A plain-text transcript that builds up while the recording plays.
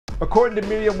According to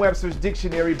Merriam-Webster's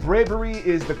dictionary, bravery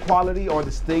is the quality or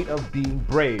the state of being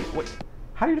brave.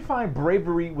 How do you define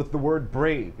bravery with the word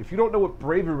brave? If you don't know what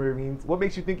bravery means, what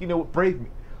makes you think you know what brave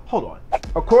means? Hold on.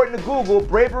 According to Google,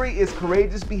 bravery is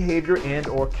courageous behavior and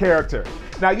or character.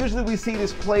 Now, usually we see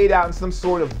this played out in some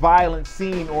sort of violent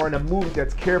scene or in a movie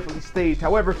that's carefully staged.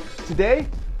 However, today,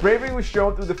 bravery was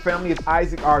shown through the family of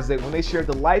Isaac Arzate when they shared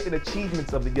the life and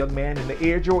achievements of the young man in the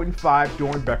Air Jordan 5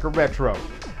 Doernbecher Retro.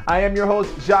 I am your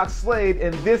host, Jacques Slade,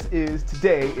 and this is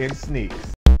Today in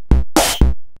Sneaks.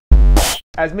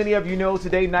 As many of you know,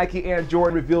 today Nike and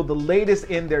Jordan revealed the latest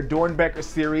in their Doernbecher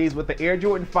series with the Air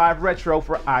Jordan 5 Retro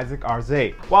for Isaac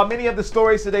Arzate. While many of the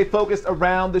stories today focused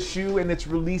around the shoe and its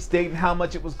release date and how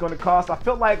much it was going to cost, I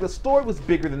felt like the story was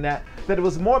bigger than that it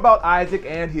was more about Isaac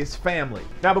and his family.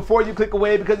 Now, before you click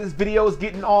away because this video is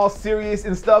getting all serious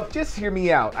and stuff, just hear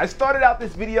me out. I started out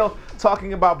this video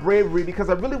talking about bravery because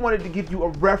I really wanted to give you a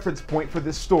reference point for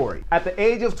this story. At the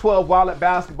age of 12, while at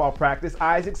basketball practice,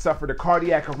 Isaac suffered a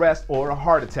cardiac arrest or a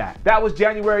heart attack. That was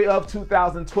January of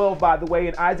 2012, by the way,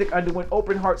 and Isaac underwent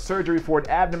open heart surgery for an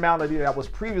abnormality that was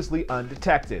previously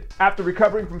undetected. After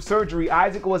recovering from surgery,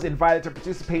 Isaac was invited to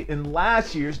participate in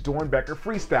last year's Doernbecher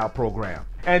freestyle program.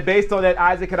 And based on that,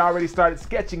 Isaac had already started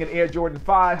sketching an Air Jordan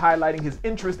 5, highlighting his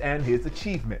interest and his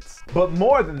achievements. But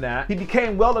more than that, he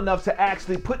became well enough to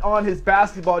actually put on his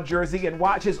basketball jersey and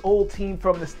watch his old team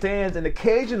from the stands, and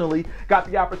occasionally got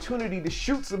the opportunity to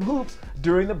shoot some hoops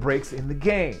during the breaks in the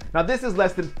game. Now, this is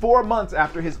less than 4 months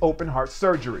after his open heart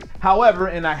surgery. However,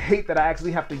 and I hate that I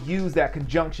actually have to use that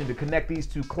conjunction to connect these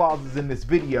two clauses in this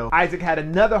video, Isaac had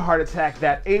another heart attack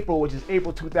that April, which is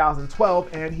April 2012,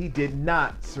 and he did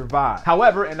not survive.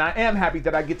 However, and I am happy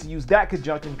that I get to use that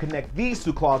conjunction to connect these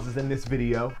two clauses in this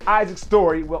video, Isaac's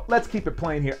story, well, let's keep it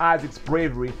plain here, Isaac's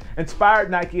bravery,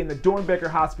 inspired Nike and the Doernbecher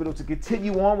Hospital to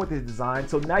continue on with his design,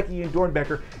 so Nike and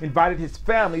Doernbecher invited his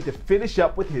family to finish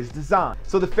up with his design.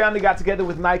 So the family got together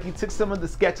with Nike, took some of the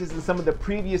sketches and some of the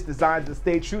previous designs and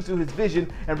stayed true to his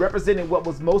vision and represented what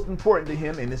was most important to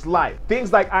him in his life.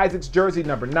 Things like Isaac's jersey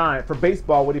number 9 for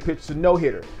baseball when he pitched a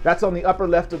no-hitter. That's on the upper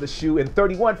left of the shoe, and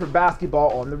 31 for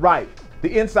basketball on the right.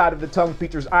 The inside of the tongue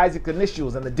features Isaac's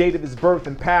initials and the date of his birth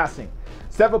and passing.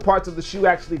 Several parts of the shoe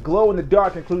actually glow in the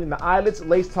dark, including the eyelets,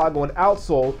 lace toggle, and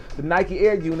outsole, the Nike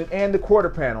Air unit, and the quarter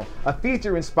panel, a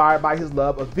feature inspired by his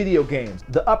love of video games.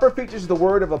 The upper features the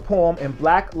word of a poem in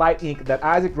black light ink that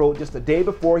Isaac wrote just a day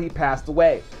before he passed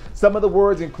away. Some of the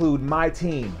words include my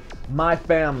team, my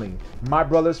family, my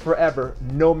brothers forever,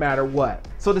 no matter what.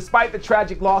 So despite the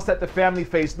tragic loss that the family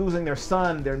faced, losing their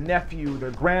son, their nephew,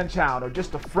 their grandchild, or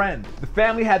just a friend, the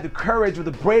family had the courage or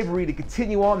the bravery to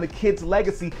continue on the kid's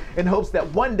legacy in hopes that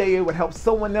one day it would help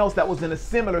someone else that was in a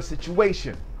similar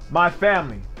situation. My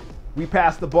family, we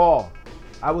passed the ball.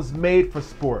 I was made for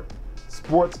sport.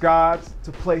 Sports gods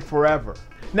to play forever.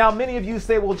 Now, many of you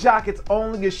say, well, Jacques, it's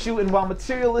only a shoe, and while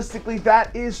materialistically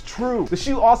that is true, the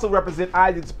shoe also represents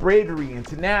Isaac's bravery and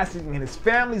tenacity and his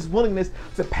family's willingness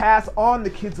to pass on the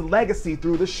kid's legacy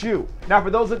through the shoe. Now, for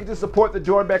those looking to support the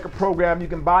Doernbecher program, you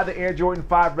can buy the Air Jordan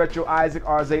 5 Retro Isaac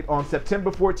Arzate on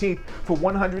September 14th for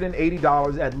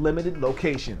 $180 at limited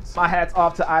locations. My hat's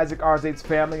off to Isaac Arzate's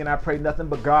family, and I pray nothing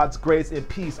but God's grace and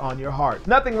peace on your heart.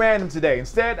 Nothing random today.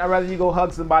 Instead, I'd rather you go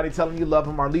hug somebody, tell them you love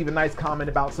them, or leave a nice comment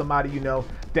about somebody you know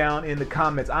down in the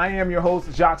comments. I am your host,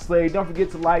 Jacques Slade. Don't forget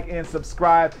to like and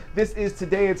subscribe. This is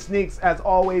Today in Sneaks. As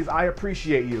always, I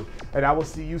appreciate you, and I will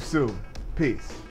see you soon. Peace.